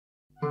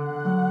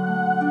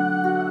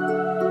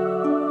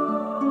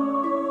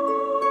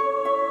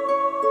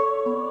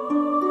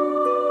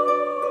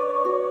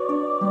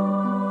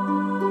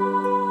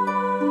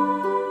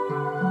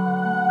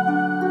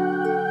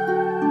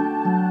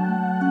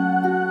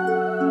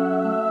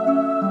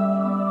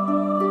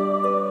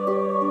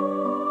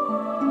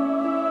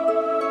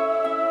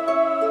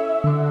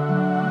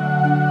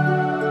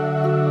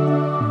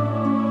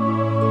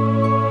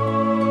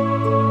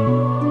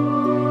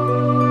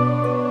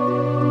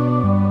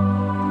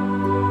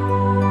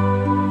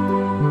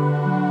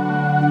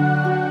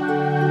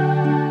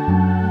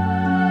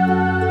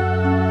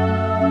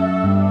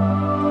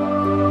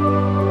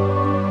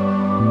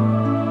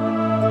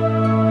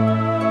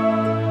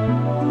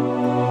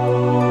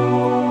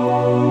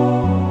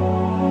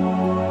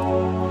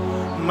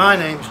My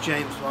name's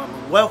James Balme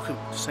and welcome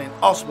to St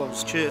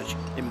Oswald's Church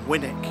in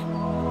Winwick.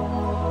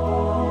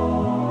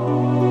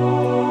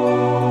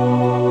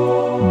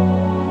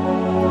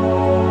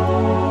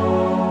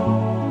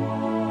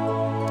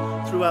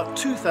 Throughout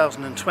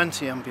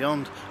 2020 and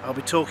beyond, I'll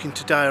be talking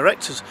to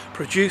directors,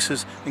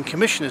 producers and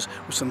commissioners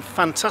with some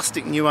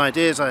fantastic new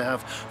ideas I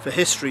have for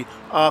history,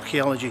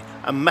 archaeology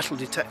and metal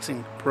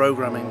detecting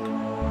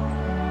programming.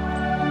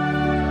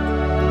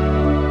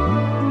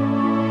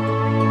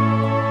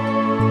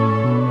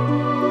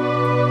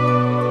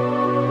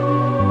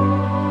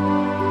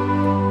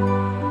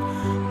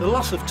 The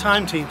loss of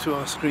Time Team to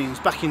our screens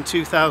back in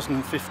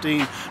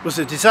 2015 was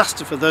a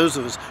disaster for those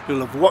of us who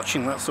love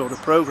watching that sort of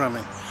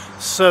programming.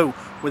 So,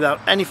 without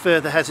any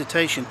further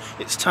hesitation,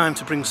 it's time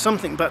to bring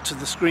something back to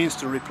the screens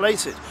to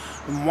replace it.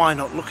 And why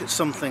not look at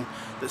something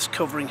that's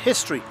covering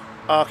history,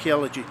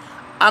 archaeology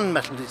and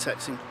metal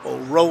detecting all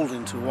rolled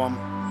into one.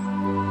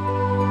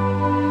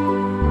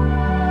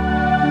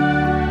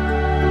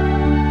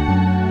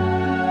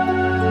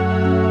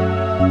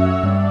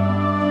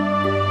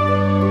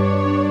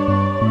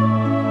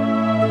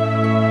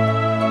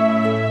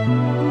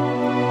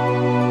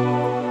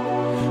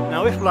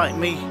 Now, if like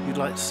me you'd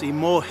like to see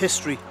more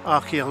history,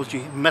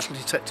 archaeology and metal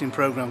detecting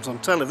programs on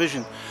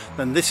television,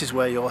 then this is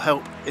where your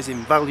help is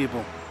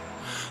invaluable.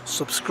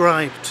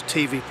 Subscribe to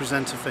TV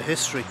Presenter for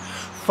History,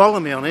 follow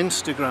me on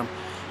Instagram.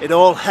 It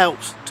all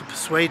helps to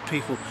persuade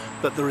people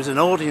that there is an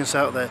audience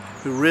out there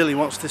who really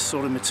wants this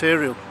sort of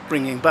material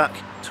bringing back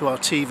to our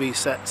TV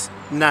sets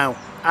now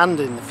and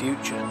in the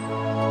future.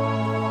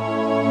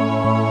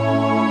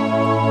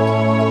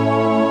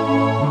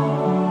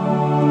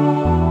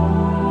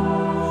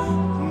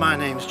 My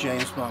name's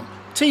James Balme,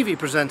 TV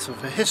presenter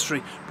for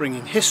history,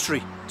 bringing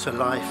history to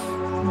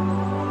life.